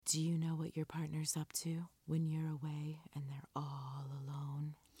Do you know what your partner's up to when you're away and they're all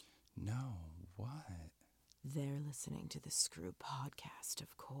alone? No, what? They're listening to the Screw podcast,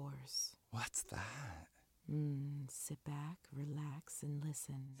 of course. What's that? Sit back, relax, and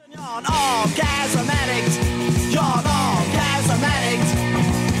listen. You're an orgasm addict. You're an orgasm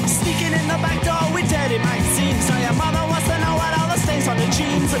addict. Sneaking in the back door with dirty magazines. So your mother wants to know what all the stains on the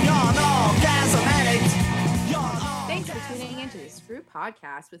jeans. And you're an orgasm addict. Thanks for tuning into the Screw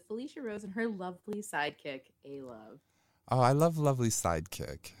podcast with Felicia Rose and her lovely sidekick, A-Love. Oh, I love lovely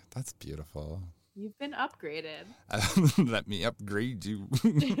sidekick. That's beautiful. You've been upgraded. Let me upgrade you.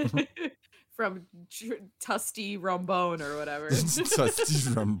 From Tusty Rombone or whatever.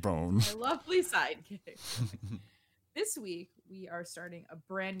 Tusty Rombone. Our lovely sidekick. This week, we are starting a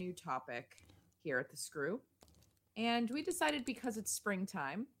brand new topic here at the Screw. And we decided because it's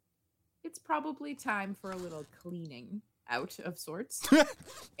springtime, it's probably time for a little cleaning out of sorts.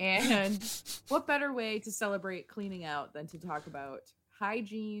 And what better way to celebrate cleaning out than to talk about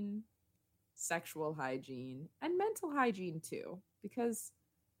hygiene, sexual hygiene, and mental hygiene too? Because,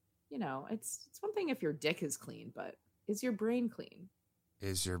 you know, it's one thing if your dick is clean, but is your brain clean?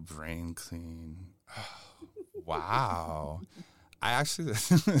 Is your brain clean? Oh, wow. I actually,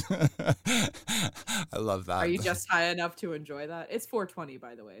 I love that. Are you just high enough to enjoy that? It's 420,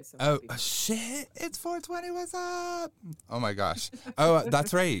 by the way. So oh, shit. It's 420. What's up? Oh, my gosh. Oh,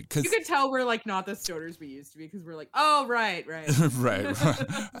 that's right. You can tell we're like not the stoners we used to be because we're like, oh, right. right.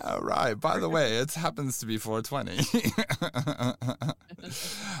 Oh, right. By the way, it happens to be 420.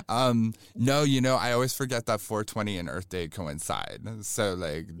 No, you know, I always forget that 420 and Earth Day coincide. So,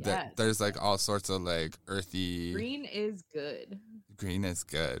 like, yes. There's like all sorts of like earthy. Green is good. Green is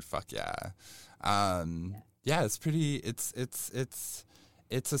good. Fuck yeah. Yeah, it's pretty. It's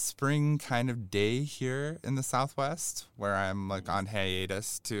a spring kind of day here in the Southwest where I'm like on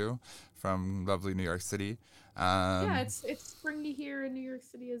hiatus too from lovely New York City. Yeah, it's springy here in New York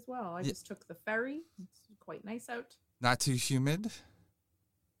City as well. I just took the ferry. It's quite nice out. Not too humid.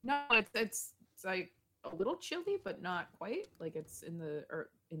 No, it's like a little chilly, but not quite. Like it's in the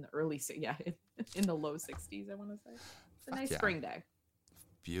early, in the low 60s. I want to say it's a nice spring day.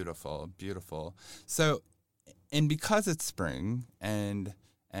 Beautiful. So, and because it's spring and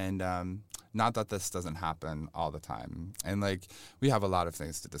not that this doesn't happen all the time, and like we have a lot of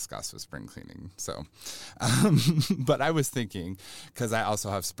things to discuss with spring cleaning. So, but I was thinking because I also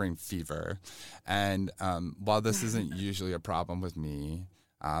have spring fever, and while this isn't usually a problem with me,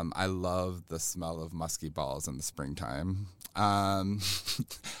 I love the smell of musky balls in the springtime.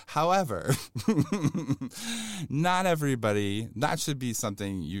 However, not everybody, that should be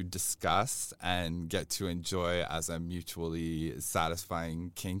something you discuss and get to enjoy as a mutually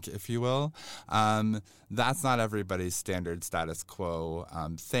satisfying kink, if you will. That's not everybody's standard status quo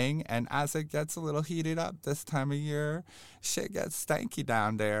thing. And as it gets a little heated up this time of year, shit gets stanky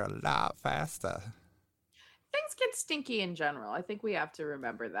down there a lot faster. Things get stinky in general. I think we have to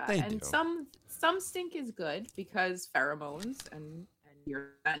remember that. They and do. some stink is good because pheromones and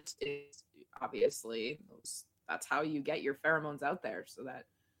your scent is obviously that's how you get your pheromones out there so that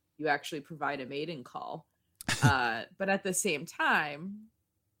you actually provide a mating call. But at the same time,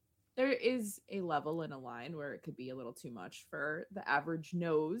 there is a level and a line where it could be a little too much for the average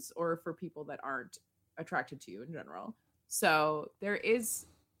nose or for people that aren't attracted to you in general. So there is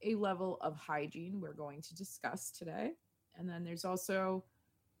a level of hygiene we're going to discuss today. And then there's also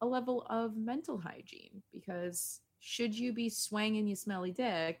a level of mental hygiene, because should you be swanging your smelly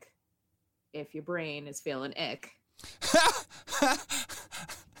dick if your brain is feeling ick?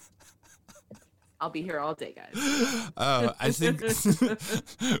 I'll be here all day, guys. I think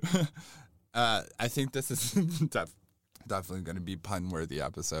I think this is definitely going to be pun-worthy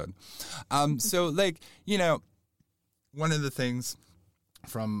episode. So, like, you know, one of the things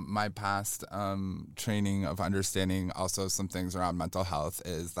from my past training of understanding also some things around mental health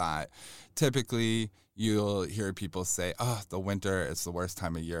is that typically you'll hear people say, oh, the winter is the worst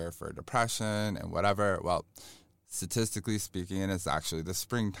time of year for depression and whatever. Well, statistically speaking, it's actually the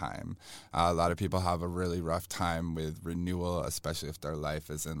springtime. A lot of people have a really rough time with renewal, especially if their life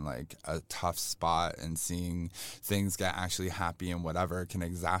is in like a tough spot, and seeing things get actually happy and whatever can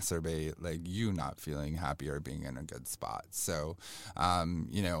exacerbate like you not feeling happy or being in a good spot. So,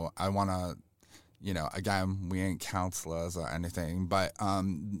 you know, I want to, you know, again, we ain't counselors or anything, but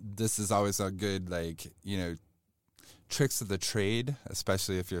this is always a good, like, you know, tricks of the trade,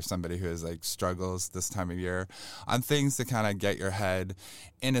 especially if you're somebody who has like struggles this time of year, on things to kind of get your head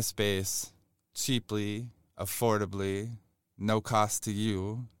in a space cheaply, affordably, no cost to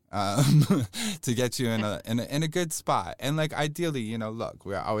you, to get you in a good spot. And like ideally, you know, look,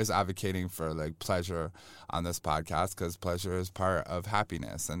 we're always advocating for like pleasure on this podcast because pleasure is part of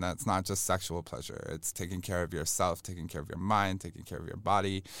happiness, and that's not just sexual pleasure. It's taking care of yourself, taking care of your mind, taking care of your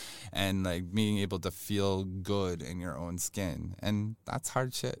body, and like being able to feel good in your own skin. And that's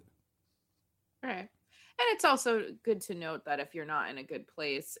hard shit. Right. And it's also good to note that if you're not in a good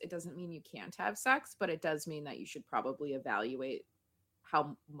place, it doesn't mean you can't have sex, but it does mean that you should probably evaluate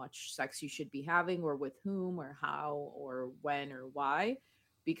how much sex you should be having, or with whom, or how, or when, or why.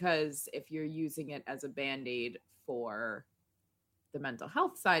 Because if you're using it as a band-aid for the mental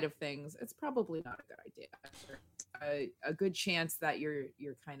health side of things, it's probably not a good idea. A good chance that you're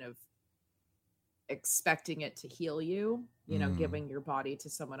kind of expecting it to heal you, you know, giving your body to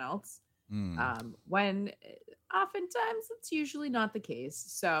someone else. When oftentimes it's usually not the case.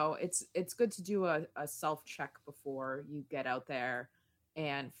 So it's good to do a self-check before you get out there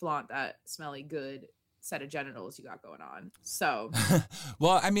and flaunt that smelly good set of genitals you got going on. So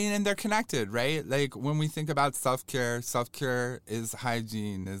well, I mean, and they're connected, right? Like when we think about self-care is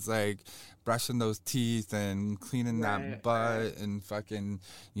hygiene, is like brushing those teeth and cleaning that butt and fucking,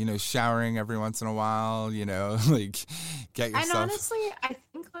 you know, showering every once in a while, you know, like get yourself. And honestly, I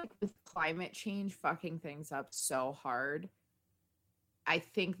think like with climate change fucking things up so hard, I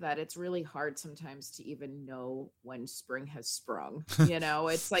think that it's really hard sometimes to even know when spring has sprung. You know,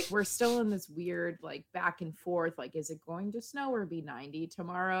 it's like we're still in this weird like back and forth. Like, is it going to snow or be 90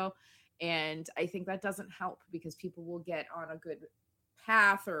 tomorrow? And I think that doesn't help because people will get on a good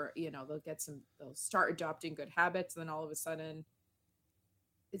path, or, you know, they'll start adopting good habits. And then all of a sudden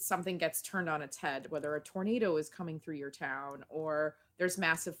something gets turned on its head, whether a tornado is coming through your town, or there's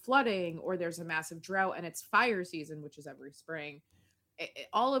massive flooding, or there's a massive drought and it's fire season, which is every spring.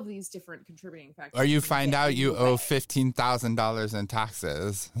 All of these different contributing factors. Or you find out you owe $15,000 in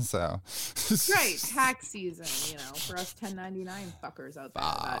taxes. So right, tax season, you know, for us 1099 fuckers out there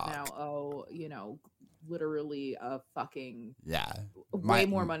that now owe, you know, literally a fucking way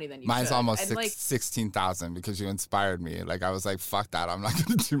more money than you mine's should. Almost and like 16,000 because you inspired me. Like I was like, fuck that, I'm not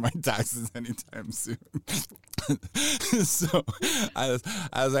gonna do my taxes anytime soon. So I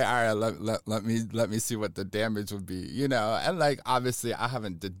was like, all right, let me see what the damage would be, you know. And like obviously I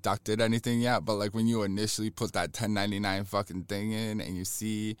haven't deducted anything yet, but like when you initially put that 1099 fucking thing in and you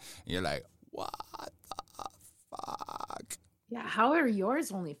see, and you're like, what the fuck? Yeah, how are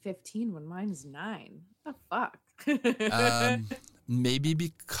yours only 15 when mine's 9? What the fuck? Maybe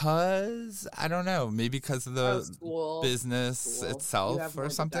because I don't know. Maybe because of the business itself or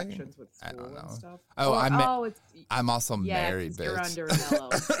something. I don't know. Stuff. I'm also married, bitch. You're under an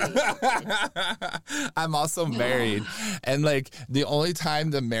LLC. I'm also married, and like the only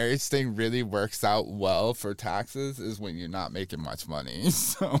time the marriage thing really works out well for taxes is when you're not making much money.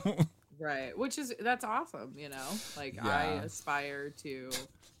 So. Right, that's awesome, you know? Like, yeah. I aspire to...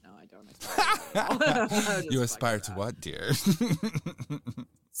 No, I don't aspire to that. You aspire to what, dear?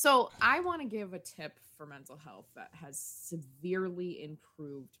 So, I want to give a tip for mental health that has severely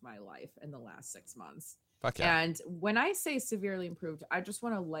improved my life in the last 6 months. Fuck yeah. And when I say severely improved, I just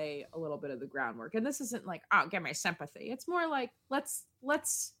want to lay a little bit of the groundwork. And this isn't like, oh, get my sympathy. It's more like, let's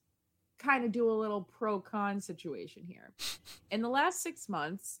kind of do a little pro-con situation here. In the last 6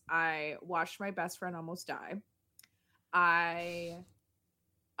 months, I watched my best friend almost die. I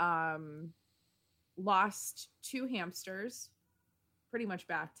lost 2 hamsters pretty much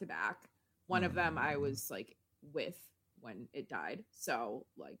back to back. One of them I was like with when it died, so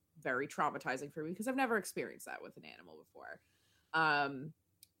like very traumatizing for me because I've never experienced that with an animal before.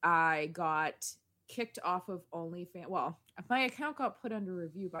 I got kicked off of OnlyFans. Well, my account got put under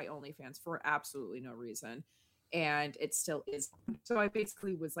review by OnlyFans for absolutely no reason, and it still is. So I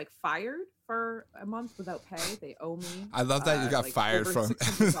basically was like fired for a month without pay. They owe me. I love that you got like fired over from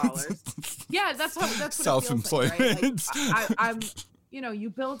 $600. Yeah, that's what self-employment. It feels like, right? I'm, you know, you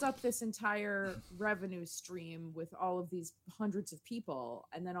build up this entire revenue stream with all of these hundreds of people,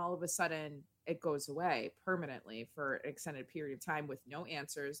 and then all of a sudden it goes away permanently for an extended period of time with no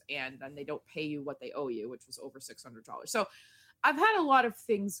answers, and then they don't pay you what they owe you, which was over $600. So I've had a lot of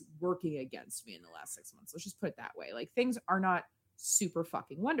things working against me in the last 6 months. Let's just put it that way. Like, things are not super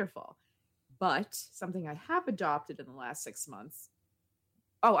fucking wonderful, but something I have adopted in the last 6 months.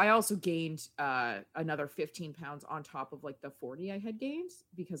 Oh, I also gained another 15 pounds on top of like the 40 I had gained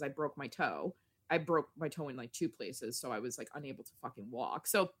because I broke my toe. I broke my toe in like 2 places, so I was like unable to fucking walk.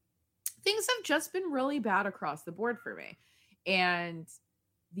 So things have just been really bad across the board for me. And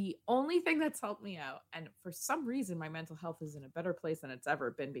the only thing that's helped me out, and for some reason my mental health is in a better place than it's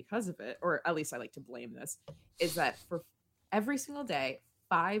ever been because of it, or at least I like to blame this, is that for every single day,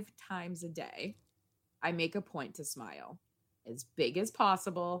 5 times a day, I make a point to smile as big as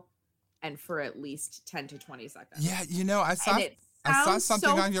possible and for at least 10 to 20 seconds. Yeah, you know, I saw Sounds something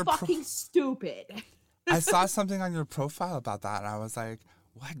so on your fucking stupid. I saw something on your profile about that, and I was like,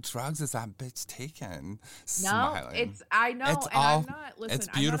 what drugs is that bitch taking? Smiling. I know, It's and all, I'm not, listen, it's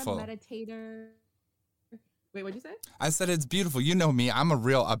beautiful. I'm not a meditator. Wait, what'd you say? I said it's beautiful. You know me, I'm a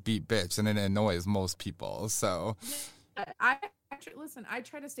real upbeat bitch, and it annoys most people, so. I actually, listen, I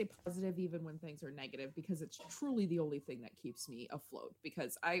try to stay positive even when things are negative because it's truly the only thing that keeps me afloat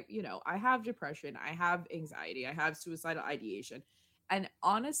because I have depression, I have anxiety, I have suicidal ideation. And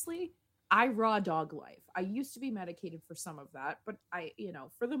honestly, I raw dog life. I used to be medicated for some of that, but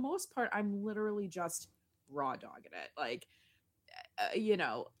for the most part, I'm literally just raw dogging it. Like,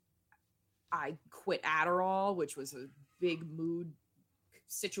 I quit Adderall, which was a big mood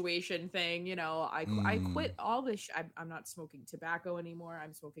situation thing. I quit all this. I'm not smoking tobacco anymore.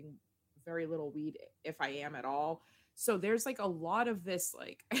 I'm smoking very little weed, if I am at all. So there's like a lot of this,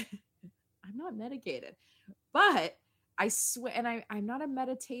 like, I'm not medicated, but I swear, and I'm not a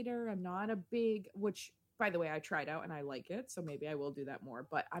meditator. I'm not a big, which by the way, I tried out and I like it. So maybe I will do that more,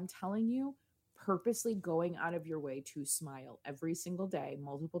 but I'm telling you, purposely going out of your way to smile every single day,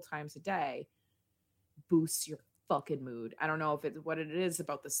 multiple times a day, boosts your fucking mood. I don't know if it's what it is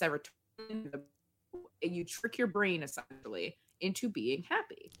about the serotonin. You trick your brain essentially into being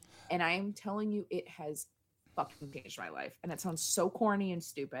happy. And I am telling you, it has fucking changed my life. And it sounds so corny and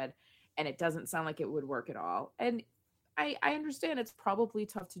stupid. And it doesn't sound like it would work at all. And I understand it's probably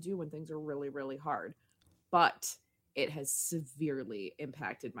tough to do when things are really, really hard. But it has severely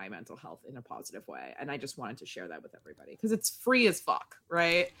impacted my mental health in a positive way. And I just wanted to share that with everybody because it's free as fuck,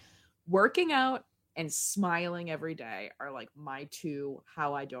 right? Working out and smiling every day are like my two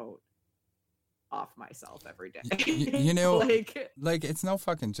how I don't off myself every day. You know, like it's no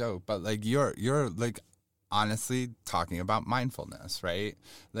fucking joke, but like you're like honestly talking about mindfulness, right?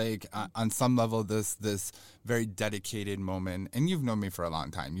 Like on some level, this very dedicated moment, and you've known me for a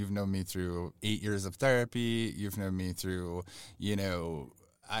long time. You've known me through 8 years of therapy. You've known me through,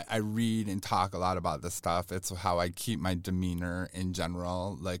 I read and talk a lot about this stuff. It's how I keep my demeanor in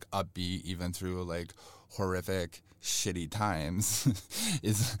general, like upbeat, even through like horrific, shitty times.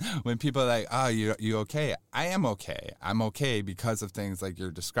 Is when people are like, oh, you okay? I am okay. I'm okay because of things like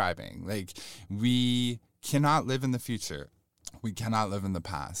you're describing. Like we cannot live in the future. We cannot live in the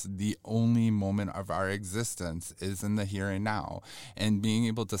past. The only moment of our existence is in the here and now. And being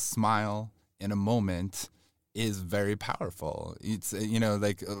able to smile in a moment is very powerful. It's,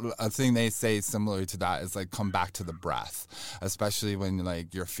 like a thing they say similar to that is like come back to the breath, especially when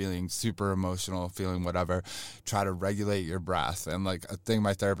like you're feeling super emotional, feeling whatever, try to regulate your breath. And like a thing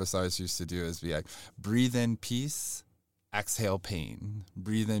my therapist always used to do is be like, breathe in peace, exhale pain,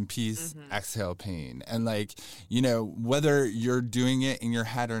 breathe in peace, exhale pain. And like, whether you're doing it in your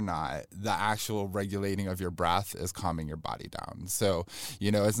head or not, the actual regulating of your breath is calming your body down. So,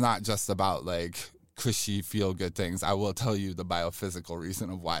 it's not just about like cushy feel good things. I will tell you the biophysical reason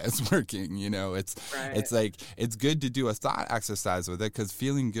of why it's working. It's like, it's good to do a thought exercise with it because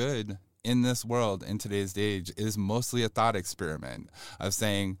feeling good in this world in today's age is mostly a thought experiment of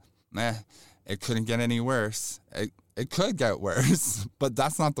saying, it couldn't get any worse. It could get worse, but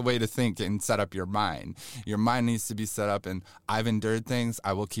that's not the way to think and set up your mind. Your mind needs to be set up and I've endured things,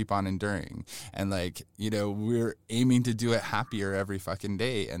 I will keep on enduring. And like, we're aiming to do it happier every fucking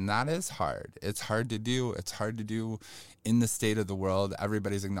day. And that is hard. It's hard to do. It's hard to do in the state of the world.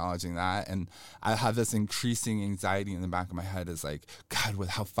 Everybody's acknowledging that. And I have this increasing anxiety in the back of my head is like, God, with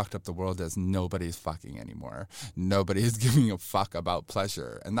how fucked up the world is, nobody's fucking anymore. Nobody is giving a fuck about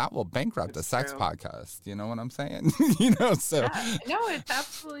pleasure. And that will bankrupt the sex podcast. You know what I'm saying? So. Yeah, no, it's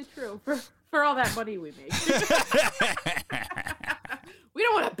absolutely true. For all that money we make. We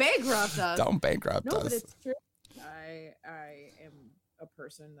don't want to bankrupt us. Don't bankrupt us. No, but it's true. I am a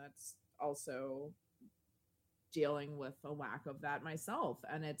person that's also dealing with a lack of that myself.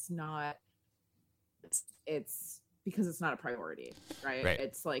 And it's because it's not a priority, right?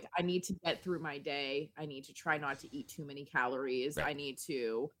 It's like, I need to get through my day. I need to try not to eat too many calories. Right. I need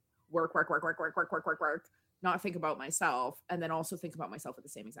to work, not think about myself, and then also think about myself at the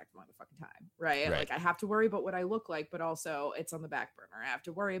same exact amount of fucking time, right? Like I have to worry about what I look like, but also it's on the back burner. I have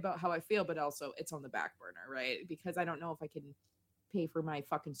to worry about how I feel, but also it's on the back burner, right? Because I don't know if I can pay for my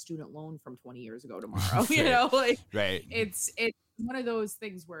fucking student loan from 20 years ago tomorrow. It's one of those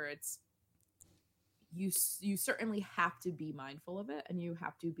things where it's you certainly have to be mindful of it, and you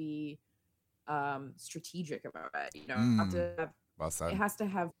have to be strategic about it. Have to have, it has to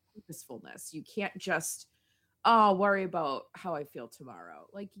have purposefulness. You can't just oh, worry about how I feel tomorrow.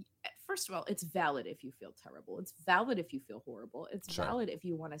 Like, first of all, it's valid if you feel terrible. It's valid if you feel horrible. It's Sure. valid if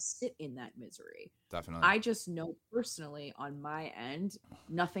you want to sit in that misery. Definitely. I just know personally on my end,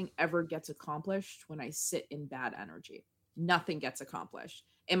 nothing ever gets accomplished when I sit in bad energy. Nothing gets accomplished.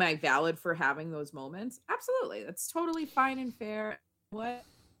 Am I valid for having those moments? Absolutely. That's totally fine and fair. What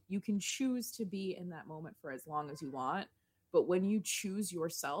you can choose to be in that moment for as long as you want. But when you choose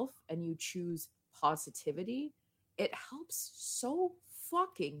yourself and you choose positivity, it helps so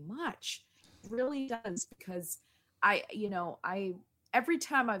fucking much. It really does, because I every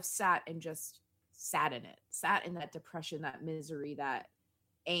time I've sat and just sat in it, sat in that depression, that misery, that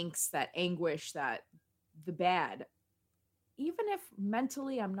angst, that anguish, that the bad, even if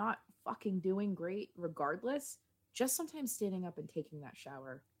mentally I'm not fucking doing great regardless, just sometimes standing up and taking that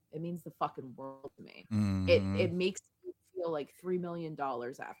shower, it means the fucking world to me. It makes me feel like $3 million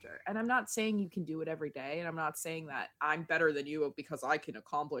after. And I'm not saying you can do it every day. And I'm not saying that I'm better than you because I can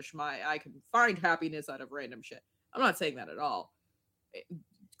I can find happiness out of random shit. I'm not saying that at all.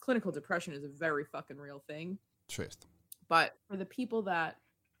 Clinical depression is a very fucking real thing. Truth. But for the people that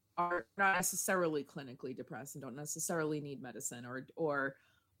are not necessarily clinically depressed and don't necessarily need medicine, or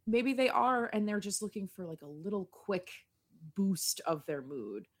maybe they are and they're just looking for like a little quick boost of their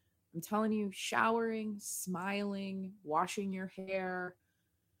mood, I'm telling you, showering, smiling, washing your hair,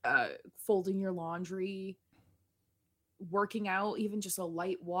 folding your laundry, working out, even just a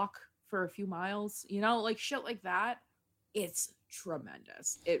light walk for a few miles, like shit like that, it's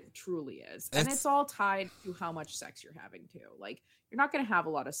tremendous. It truly is. And it's all tied to how much sex you're having too. Like, you're not going to have a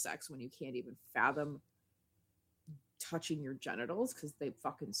lot of sex when you can't even fathom touching your genitals because they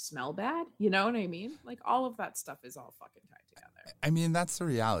fucking smell bad. You know what I mean? Like, all of that stuff is all fucking tied together. I mean, that's the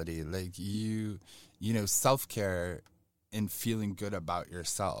reality. Like, self-care and feeling good about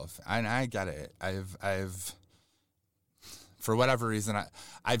yourself. And I get it. I've for whatever reason,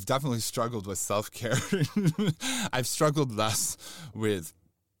 I've definitely struggled with self-care. I've struggled less with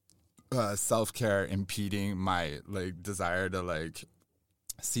self-care impeding my desire to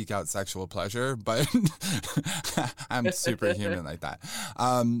seek out sexual pleasure, but I'm superhuman like that.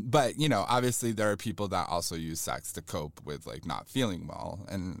 But obviously there are people that also use sex to cope with not feeling well,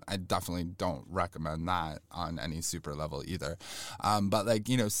 and I definitely don't recommend that on any super level either. But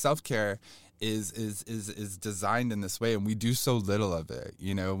self-care is designed in this way, and we do so little of it.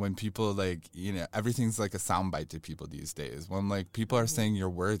 When people everything's like a soundbite to people these days. When people are saying you're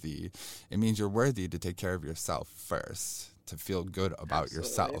worthy, it means you're worthy to take care of yourself first, to feel good about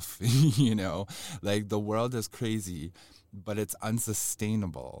yourself. The world is crazy, but it's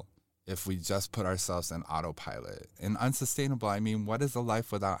unsustainable if we just put ourselves in autopilot. And unsustainable, I mean, what is a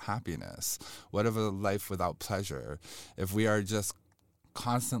life without happiness? What is a life without pleasure? If we are just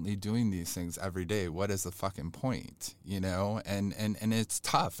constantly doing these things every day, what is the fucking point? And it's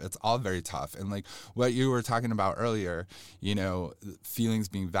tough. It's all very tough. And what you were talking about earlier, feelings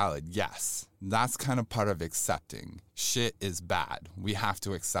being valid, yes, that's kind of part of accepting shit is bad. We have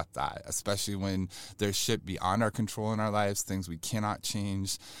to accept that, especially when there's shit beyond our control in our lives, things we cannot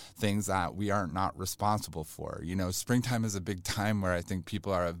change, things that we are not responsible for. Springtime is a big time where I think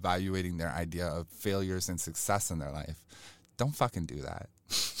people are evaluating their idea of failures and success in their life. Don't fucking do that.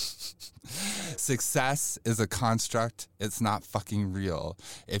 Success is a construct. It's not fucking real.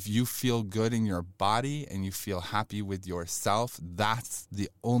 If you feel good in your body and you feel happy with yourself, that's the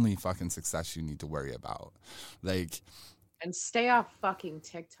only fucking success you need to worry about. And stay off fucking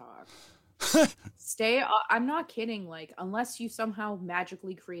TikTok. I'm not kidding. Unless you somehow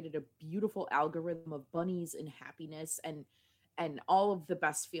magically created a beautiful algorithm of bunnies and happiness and all of the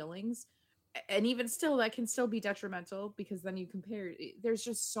best feelings, and even still, that can still be detrimental, because then you compare. There's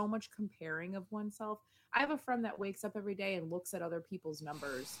just so much comparing of oneself. I have a friend that wakes up every day and looks at other people's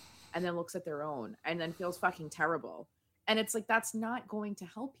numbers and then looks at their own and then feels fucking terrible. And it's that's not going to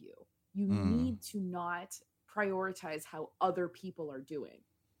help you. You need to not prioritize how other people are doing.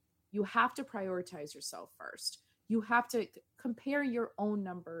 You have to prioritize yourself first. You have to compare your own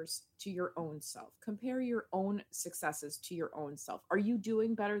numbers to your own self. Compare your own successes to your own self. Are you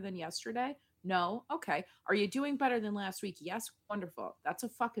doing better than yesterday? No? Okay. Are you doing better than last week? Yes. Wonderful. That's a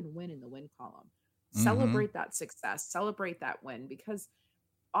fucking win in the win column. Celebrate that success. Celebrate that win, because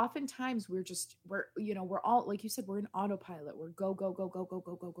oftentimes we're all, like you said, we're in autopilot. We're go, go, go, go, go,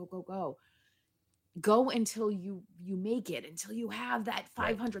 go, go, go, go, go. Go until you make it, until you have that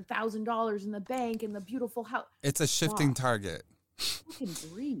 $500,000 in the bank and the beautiful house. It's a shifting target. Fucking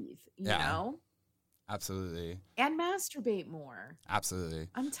breathe, you know? Absolutely. And masturbate more. Absolutely.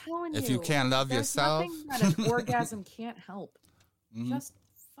 I'm telling you. If you can't love yourself. There's nothing that an orgasm can't help. Just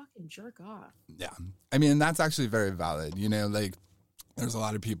fucking jerk off. Yeah. I mean, that's actually very valid. You know, like, there's a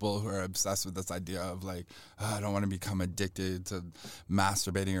lot of people who are obsessed with this idea of like, oh, I don't want to become addicted to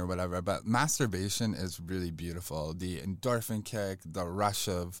masturbating or whatever. But masturbation is really beautiful. The endorphin kick, the rush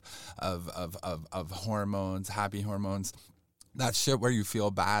of hormones, happy hormones. That shit where you feel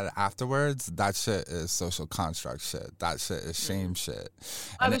bad afterwards, that shit is social construct shit. That shit is shame shit.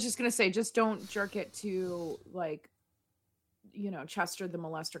 I was just going to say, just don't jerk it to like, you know, Chester the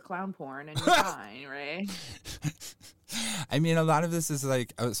Molester clown porn and you're fine, right? I mean, a lot of this is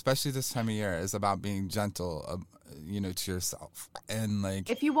like, especially this time of year, is about being gentle, you know, to yourself. And like,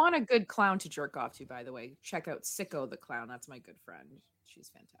 if you want a good clown to jerk off to, by the way, check out Sicko the Clown. That's my good friend.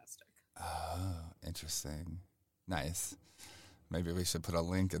 She's fantastic. Oh, interesting. Nice. Maybe we should put a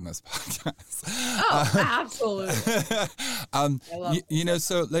link in this podcast. Oh, absolutely. You know,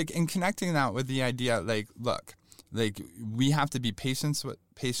 so like in connecting that with the idea, like, look, like we have to be patient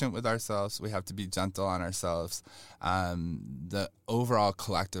with ourselves. We have to be gentle on ourselves. The overall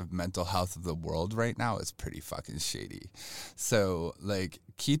collective mental health of the world right now is pretty fucking shady. So like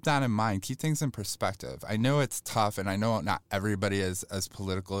keep that in mind. Keep things in perspective. I know it's tough, and I know not everybody is as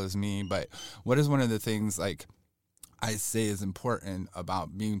political as me, but what is one of the things like I say is important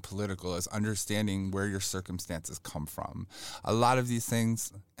about being political is understanding where your circumstances come from. A lot of these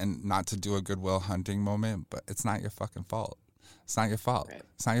things, and not to do a Goodwill Hunting moment, but it's not your fucking fault. It's not your fault. Right.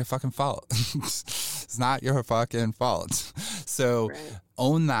 It's not your fucking fault. It's not your fucking fault. So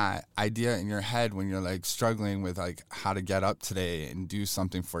own that idea in your head when you're like struggling with like how to get up today and do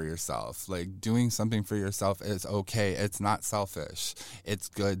something for yourself. Like doing something for yourself is okay. It's not selfish. It's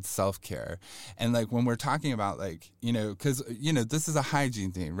good self-care. And like when we're talking about like, you know, because, you know, this is a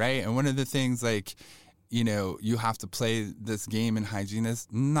hygiene thing, right? And one of the things like, you know, you have to play this game in hygiene is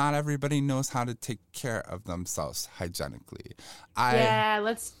not everybody knows how to take care of themselves hygienically.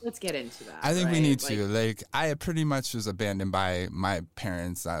 Let's get into that. I think we need to. Like, I pretty much was abandoned by my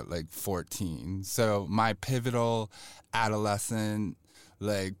parents at like 14. So my pivotal adolescent,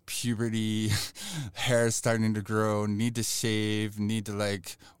 like puberty, hair starting to grow, need to shave, need to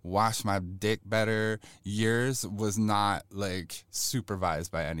like wash my dick better years was not like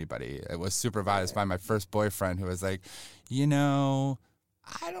supervised by anybody. It was supervised by my first boyfriend who was like, you know,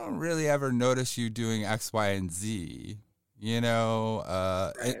 I don't really ever notice you doing X, Y, and Z. You know,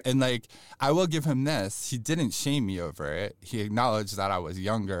 and like, I will give him this. He didn't shame me over it. He acknowledged that I was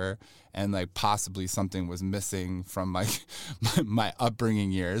younger and like possibly something was missing from like my upbringing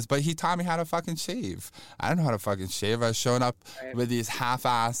years, but he taught me how to fucking shave. I don't know how to fucking shave. I was showing up with these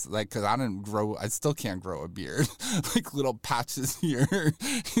half-ass, like, cause I still can't grow a beard, like little patches here.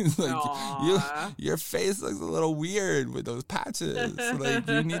 He's like, your face looks a little weird with those patches. Like,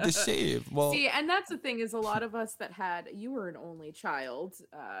 you need to shave. Well, see, and that's the thing is a lot of us that you were an only child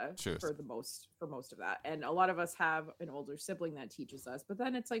for most of that, and a lot of us have an older sibling that teaches us, but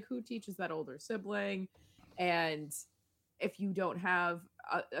then it's like, who teaches that older sibling? And if you don't have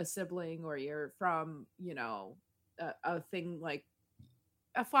a sibling, or you're from, you know, a thing like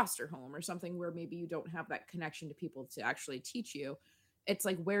a foster home or something where maybe you don't have that connection to people to actually teach you, it's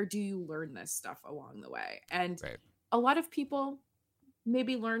like, where do you learn this stuff along the way? And a lot of people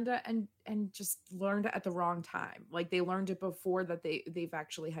maybe learned it and just learned it at the wrong time. Like they learned it before that they've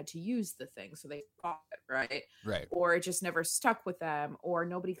actually had to use the thing, so they thought it, right? Or it just never stuck with them, or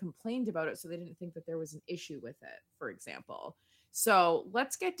nobody complained about it, so they didn't think that there was an issue with it, for example. So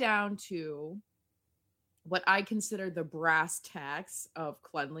let's get down to what I consider the brass tacks of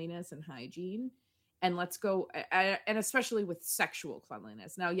cleanliness and hygiene. And let's go, and especially with sexual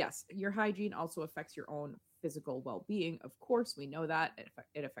cleanliness. Now, yes, your hygiene also affects your own physical well-being. Of course, we know that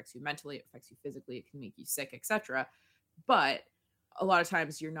it affects you mentally, it affects you physically, it can make you sick, etc. But a lot of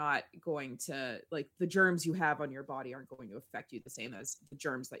times you're not going to, like, the germs you have on your body aren't going to affect you the same as the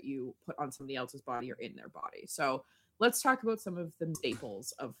germs that you put on somebody else's body or in their body. So let's talk about some of the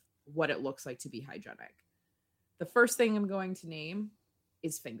staples of what it looks like to be hygienic. The first thing I'm going to name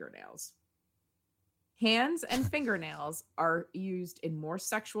is fingernails. Hands and fingernails are used in more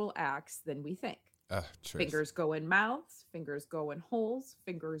sexual acts than we think. Fingers go in mouths, fingers go in holes,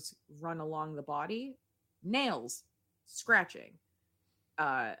 fingers run along the body, nails, scratching,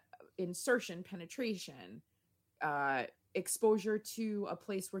 insertion, penetration, exposure to a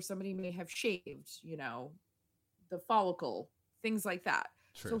place where somebody may have shaved, you know, the follicle, things like that.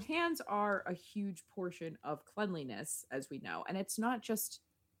 So hands are a huge portion of cleanliness, as we know. And it's not just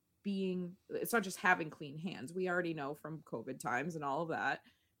having clean hands. We already know from COVID times and all of that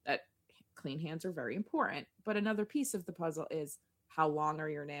clean hands are very important. But another piece of the puzzle is, how long are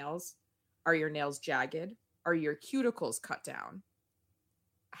your nails? Are your nails jagged? Are your cuticles cut down?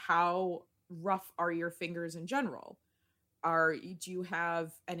 how rough are your fingers in general? Do you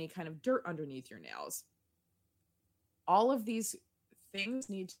have any kind of dirt underneath your nails? All of these things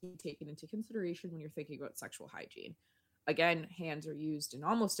need to be taken into consideration when you're thinking about sexual hygiene. Again, hands are used in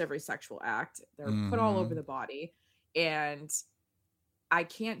almost every sexual act. They're put all over the body. And I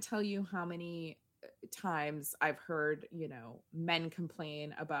can't tell you how many times I've heard, men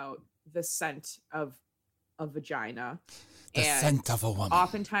complain about the scent of a vagina. The scent of a woman.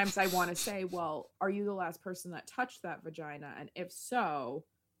 Oftentimes I want to say, well, are you the last person that touched that vagina? And if so,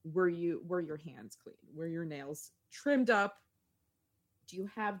 were your hands clean? Were your nails trimmed up? Do you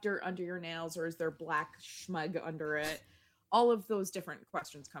have dirt under your nails, or is there black schmug under it? All of those different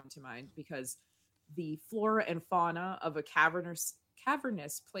questions come to mind because the flora and fauna of a cavernous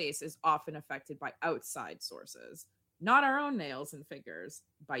place is often affected by outside sources, not our own nails and fingers,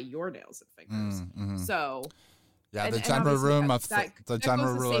 by your nails and fingers. So yeah, and the general rule of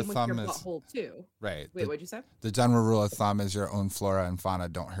thumb is butthole too. Right. Wait, what'd you say? The general rule of thumb is your own flora and fauna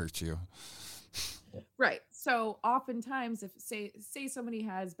don't hurt you. Right. So oftentimes if say somebody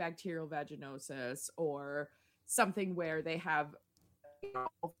has bacterial vaginosis or something where they have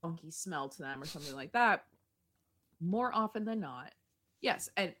a funky smell to them or something like that, more often than not, yes,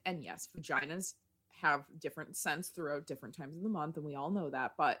 and yes, vaginas have different scents throughout different times of the month, and we all know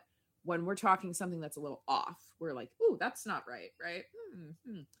that. But when we're talking something that's a little off, we're like, ooh, that's not right, right?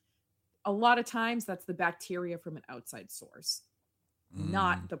 A lot of times that's the bacteria from an outside source,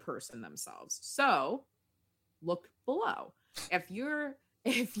 not the person themselves. So look below. If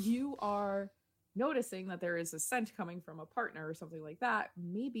you are noticing that there is a scent coming from a partner or something like that,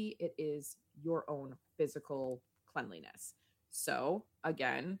 maybe it is your own physical cleanliness. So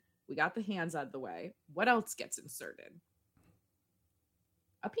again, we got the hands out of the way. What else gets inserted?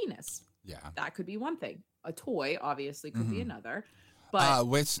 A penis. Yeah. That could be one thing. A toy obviously could be another. But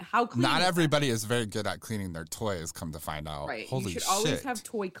which how clean not everybody is very good at cleaning their toys, come to find out. Right. Holy you should shit. always have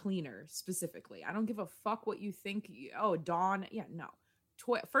toy cleaner specifically. I don't give a fuck what you think. Oh, Dawn. Yeah, no.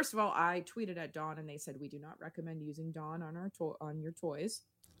 First of all, I tweeted at Dawn and they said we do not recommend using Dawn on your toys,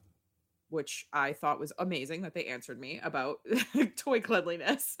 which I thought was amazing that they answered me about toy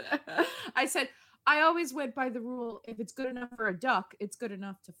cleanliness. I said, I always went by the rule, if it's good enough for a duck, it's good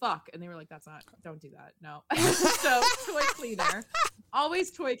enough to fuck. And they were like, don't do that. No. So toy cleaner, always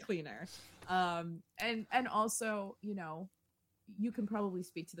toy cleaner. And also, you can probably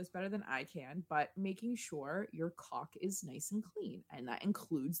speak to this better than I can, but making sure your cock is nice and clean. And that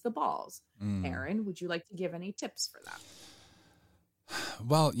includes the balls. Aaron, would you like to give any tips for that?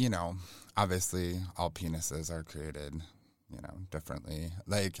 Well, obviously all penises are created, differently.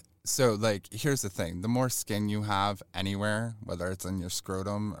 Here's the thing. The more skin you have anywhere, whether it's on your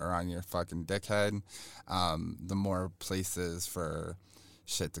scrotum or on your fucking dickhead, the more places for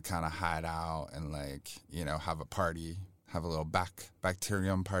shit to kind of hide out and have a party, have a little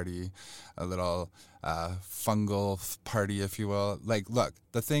bacterium party, a little fungal party, if you will. Look,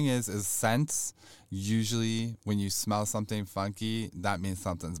 the thing is scents, usually when you smell something funky, that means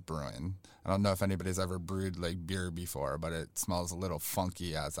something's brewing. I don't know if anybody's ever brewed beer before, but it smells a little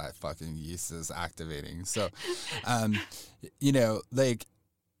funky as that fucking yeast is activating. So, it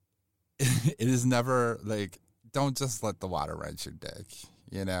is never don't just let the water rinse your dick.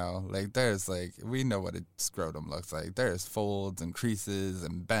 There's we know what a scrotum looks like. There's folds and creases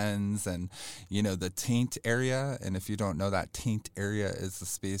and bends and, the taint area. And if you don't know, that taint area is the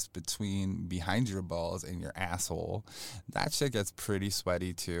space behind your balls and your asshole. That shit gets pretty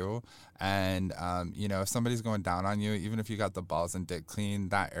sweaty too. And, if somebody's going down on you, even if you got the balls and dick clean,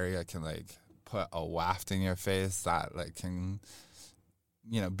 that area can put a waft in your face that can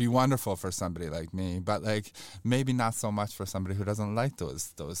be wonderful for somebody like me, but maybe not so much for somebody who doesn't like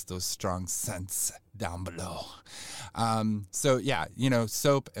those strong scents down below. So yeah,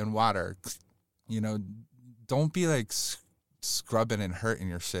 soap and water, don't be scrubbing and hurting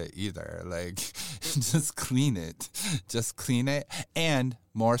your shit either. Just clean it. Just clean it. And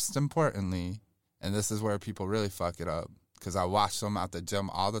most importantly, and this is where people really fuck it up, because I watch them at the gym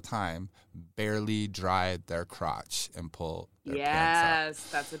all the time, barely dry their crotch and pull their pants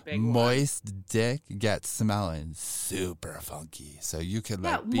up. That's a big one. Moist dick gets smelling super funky. So you could be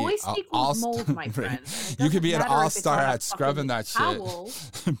moist equals mold, my friend. You could be an all-star at scrubbing that towel,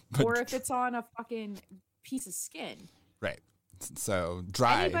 shit. or if it's on a fucking piece of skin. Right. So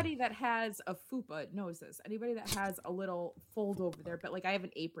dry. Anybody that has a fupa knows this. Anybody that has a little fold over there, but I have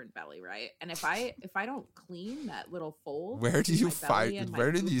an apron belly, right? And if I don't clean that little fold, where do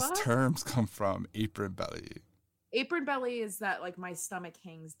these terms come from? Apron belly. Apron belly is that my stomach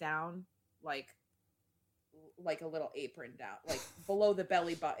hangs down like a little apron down, like below the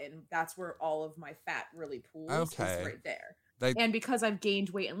belly button. That's where all of my fat really pools. Okay. Is right there. Like, And because I've gained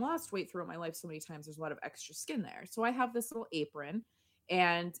weight and lost weight throughout my life so many times, there's a lot of extra skin there. So I have this little apron.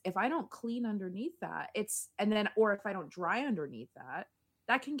 And if I don't clean underneath that, or if I don't dry underneath that,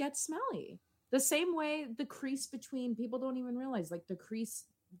 that can get smelly. The same way the crease between, people don't even realize, like the crease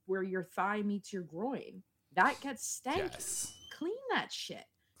where your thigh meets your groin, that gets stanky. yes. Clean that shit.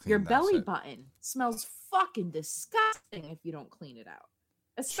 Clean Your that belly shit. button smells fucking disgusting if you don't clean it out.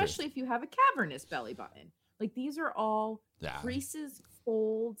 Especially if you have a cavernous belly button. Like these are all creases,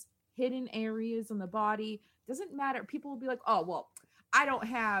 folds, hidden areas on the body. Doesn't matter. People will be like, oh, well, I don't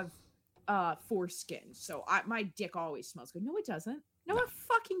have foreskin, so my dick always smells good. No, it doesn't. No, it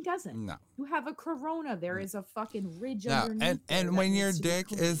fucking doesn't. No. You have a corona. There is a fucking ridge No, underneath. and when your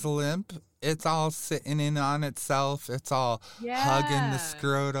dick is limp, it's all sitting in on itself. It's all hugging the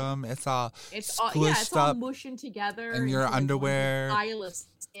scrotum. It's all squished it's all up mushing together in your into, like, underwear. one pile of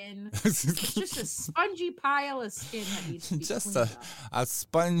skin. It's just a spongy pile of skin that needs to be just cleaned a up.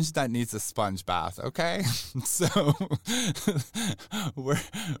 sponge that needs a sponge bath, okay? So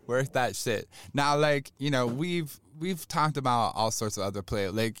worth that shit. Now, like, you know, we've talked about all sorts of other play.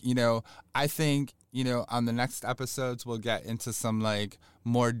 Like, you know, I think, you know, on the next episodes we'll get into some like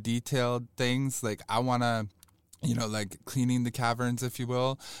more detailed things. Like I want to, you know, like cleaning the caverns, if you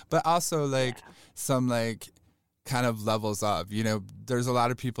will, but also like some like kind of levels of, you know, there's a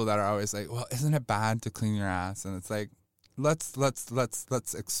lot of people that are always like, well, isn't it bad to clean your ass? And it's like, let's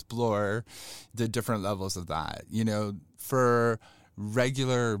explore the different levels of that. You know, for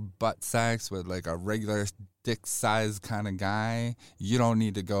regular butt sex with like a regular dick size kind of guy, you don't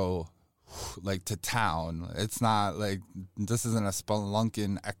need to go like to town. It's not like, this isn't a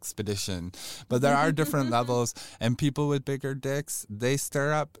spelunking expedition, but there are different levels, and people with bigger dicks, they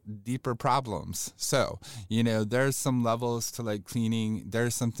stir up deeper problems. So, you know, there's some levels to like cleaning.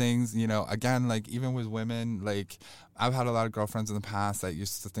 There's some things, you know, again, like even with women, like I've had a lot of girlfriends in the past that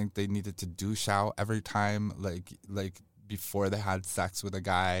used to think they needed to douche out every time, like before they had sex with a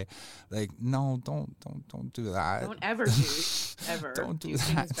guy. Like, no, don't do that. Don't ever douche. Ever. Don't do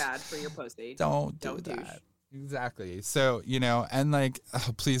Douching that. is bad for your pussy. Don't douche. that. Exactly. So, you know, and like,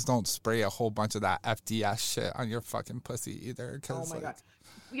 please don't spray a whole bunch of that FDS shit on your fucking pussy either. Oh my like, god.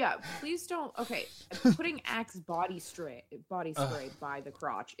 Yeah, please don't. Okay, putting Axe body spray by the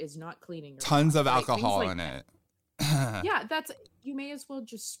crotch is not cleaning your tons crotch, of right? alcohol Things like in that. it. Yeah, you may as well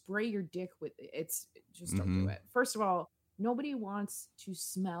just spray your dick with it. It's just don't Mm-hmm. do it. First of all, nobody wants to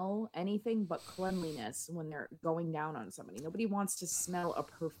smell anything but cleanliness when they're going down on somebody. Nobody wants to smell a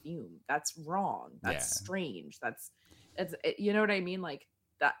perfume. That's wrong. That's strange. That's you know what I mean? Like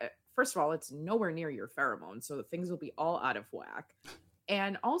that. First of all, it's nowhere near your pheromones, so the things will be all out of whack.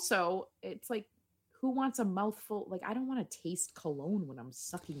 And also, it's like, who wants a mouthful? Like, I don't want to taste cologne when I'm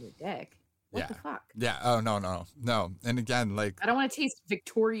sucking your dick. What the fuck? Yeah. Oh, no. And again, like, I don't want to taste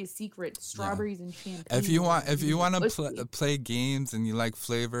Victoria's Secret strawberries and champagne. if you want to play games and you like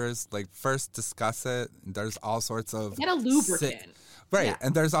flavors, like first discuss it. There's all sorts of Get a lubricant. Right. Yeah.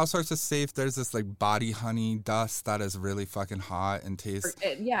 And there's all sorts of there's this like body honey dust that is really fucking hot and tastes.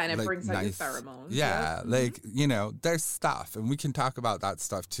 And it like, brings out your nice. pheromones. Yeah. Yep. Like, you know, there's stuff, and we can talk about that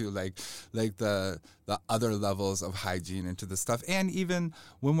stuff too. Like the other levels of hygiene into the stuff. And even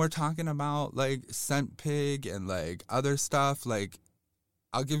when we're talking about like scent pig and like other stuff, like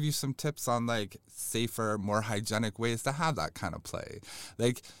I'll give you some tips on like safer, more hygienic ways to have that kind of play.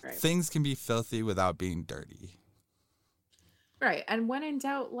 Like things can be filthy without being dirty. Right. And when in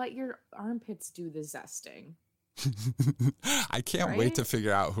doubt, let your armpits do the zesting. I can't wait to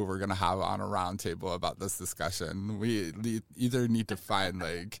figure out who we're going to have on a round table about this discussion. We either need to find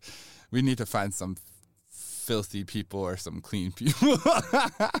some filthy people or some clean people.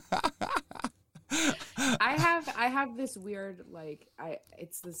 I have this weird, like,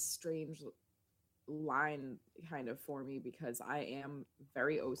 it's this strange line kind of for me, because I am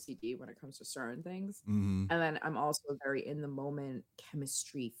very OCD when it comes to certain things. Mm-hmm. And then I'm also very in the moment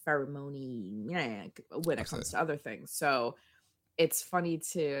chemistry, pheromone when it comes to other things. So it's funny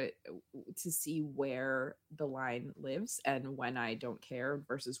to see where the line lives and when I don't care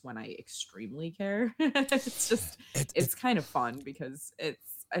versus when I extremely care. It's kind of fun because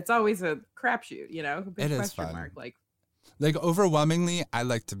it's always a crapshoot, you know? Big it is question fun. mark. Like overwhelmingly, I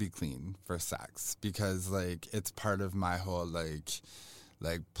like to be clean for sex because like it's part of my whole like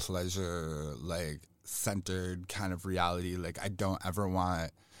pleasure, like centered kind of reality. Like I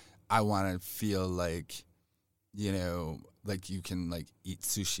want to feel like, you know, like you can like eat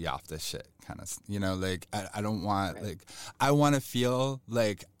sushi off this shit kind of, you know, like I don't want like, I want to feel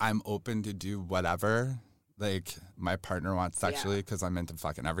like I'm open to do whatever like my partner wants sexually because I'm into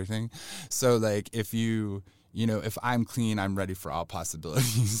fucking everything. So like if if I'm clean, I'm ready for all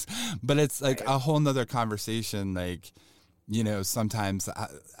possibilities. But it's like a whole nother conversation, like, sometimes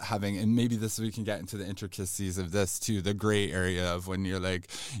having, and maybe we can get into the intricacies of this too, the gray area of when you're like,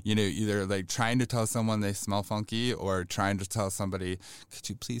 either like trying to tell someone they smell funky or trying to tell somebody, could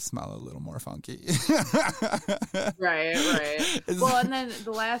you please smell a little more funky? Right. Well, and then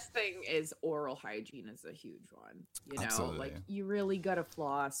the last thing is oral hygiene is a huge one. Absolutely. Like you really got to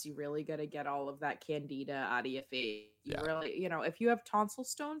floss. You really got to get all of that candida out of your face. You really, if you have tonsil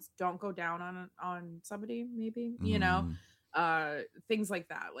stones, don't go down on somebody, maybe, things like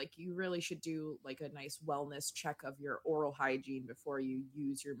that. Like you really should do like a nice wellness check of your oral hygiene before you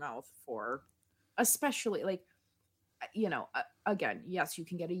use your mouth for, especially like, again, yes, you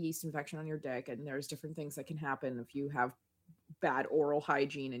can get a yeast infection on your dick, and there's different things that can happen if you have bad oral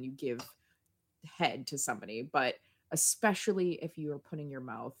hygiene and you give head to somebody, but especially if you are putting your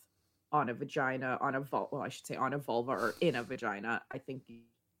mouth on a vagina, on a vulva, or in a vagina, I think you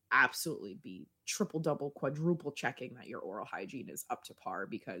absolutely be triple, double, quadruple checking that your oral hygiene is up to par,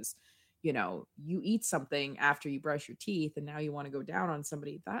 because you eat something after you brush your teeth and now you want to go down on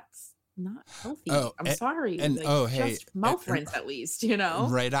somebody. That's not healthy. I'm sorry. And like, just mouth rinse at least,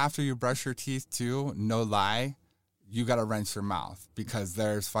 right after you brush your teeth too, no lie, you gotta rinse your mouth, because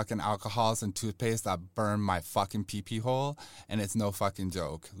there's fucking alcohols and toothpaste that burn my fucking pee-pee hole, and it's no fucking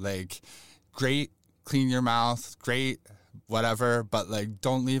joke. Like, great, clean your mouth, great, whatever, but like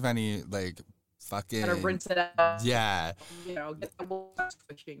don't leave any like fucking, gotta rinse it out. Yeah, get the water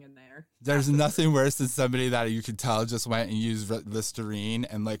squishing in there. There's nothing worse than somebody that you could tell just went and used Listerine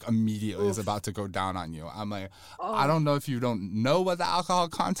and like immediately is about to go down on you. I'm like, I don't know if you don't know what the alcohol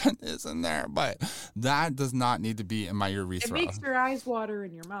content is in there, but that does not need to be in my urethra. It makes your eyes water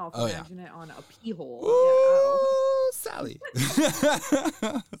in your mouth. Imagine it on a pee hole. Ooh, Sally.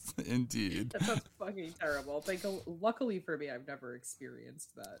 Indeed. That sounds fucking terrible. Like, luckily for me, I've never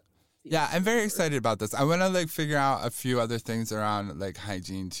experienced that. Yeah, I'm very excited about this. I want to like figure out a few other things around like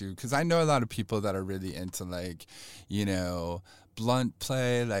hygiene too, because I know a lot of people that are really into like, blunt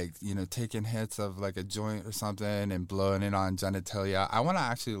play, like, taking hits of like a joint or something and blowing it on genitalia. I want to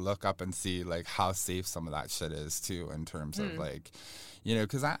actually look up and see like how safe some of that shit is too, in terms of like,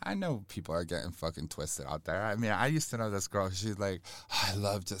 because I know people are getting fucking twisted out there. I mean, I used to know this girl. She's like, I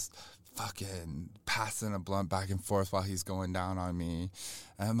love just fucking passing a blunt back and forth while he's going down on me.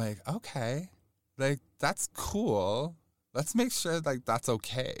 And I'm like, okay, like, that's cool. Let's make sure like that's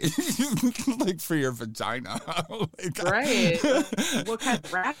okay. Like for your vagina. Like, right. What kind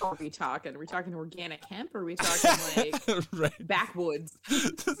of wrap are we talking? Are we talking organic hemp, or are we talking like backwoods?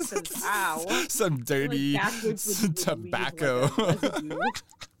 Ow. Some dirty tobacco.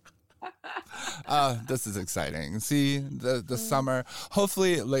 This is exciting. See, the summer,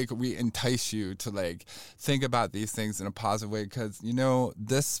 hopefully like we entice you to like think about these things in a positive way, because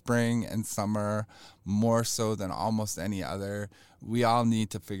this spring and summer, more so than almost any other, we all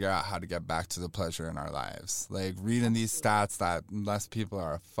need to figure out how to get back to the pleasure in our lives. Like reading these stats that less people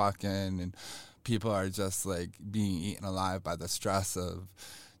are fucking, and people are just like being eaten alive by the stress of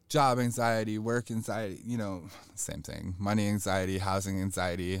job anxiety, work anxiety, same thing, money anxiety, housing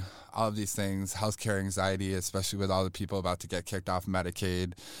anxiety, all of these things, healthcare anxiety, especially with all the people about to get kicked off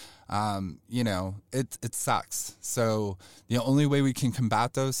Medicaid. It sucks. So the only way we can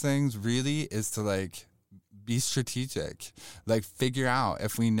combat those things really is to like be strategic, like figure out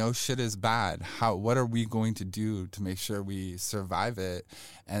if we know shit is bad, what are we going to do to make sure we survive it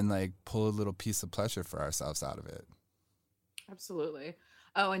and like pull a little piece of pleasure for ourselves out of it. Absolutely.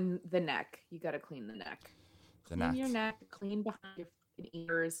 Oh, and the neck. You got to clean the neck. Clean your neck, clean behind your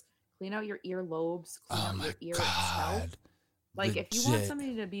ears, clean out your ear lobes, clean out your ear itself. Like, if you want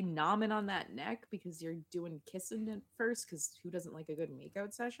somebody to be nomming on that neck because you're doing kissing at first, because who doesn't like a good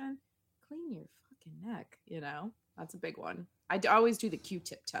makeout session? Clean your fucking neck, That's a big one. I always do the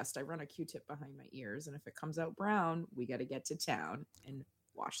Q-tip test. I run a Q-tip behind my ears, and if it comes out brown, we got to get to town and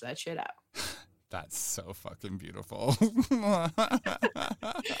wash that shit out. That's so fucking beautiful. All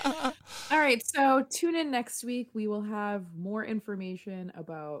right. So tune in next week. We will have more information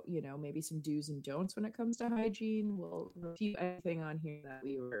about, maybe some do's and don'ts when it comes to hygiene. We'll review anything on here that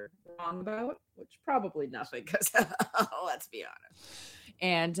we were wrong about, which probably nothing, because let's be honest.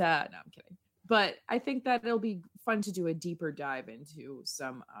 And no, I'm kidding. But I think that it'll be fun to do a deeper dive into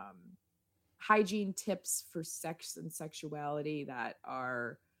some hygiene tips for sex and sexuality that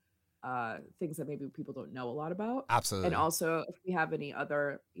are things that maybe people don't know a lot about. Absolutely. And also if we have any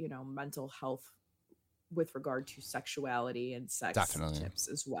other, mental health with regard to sexuality and sex Definitely. tips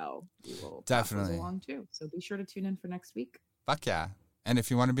as well. We will pass those Definitely. along too. So be sure to tune in for next week. Fuck yeah. And if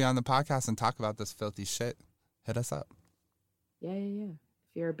you want to be on the podcast and talk about this filthy shit, hit us up. Yeah.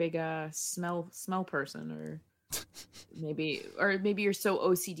 If you're a big smell person, or maybe you're so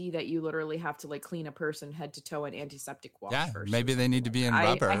OCD that you literally have to like clean a person head to toe in antiseptic wash. Yeah, first maybe or they need to be in something.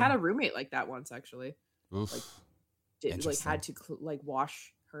 rubber. I had a roommate like that once actually. Oof. Had to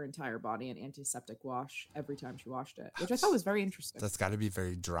wash her entire body in antiseptic wash every time she washed it, which I thought was very interesting. That's got to be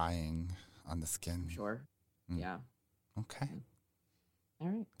very drying on the skin. Sure. Yeah. Okay. All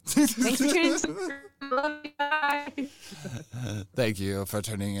right. Thanks for tuning in. Love you guys. Thank you for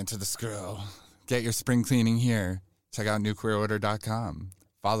tuning into The Screw. Get your spring cleaning here. Check out nuclearorder.com.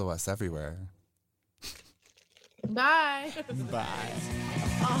 Follow us everywhere. Bye. Bye.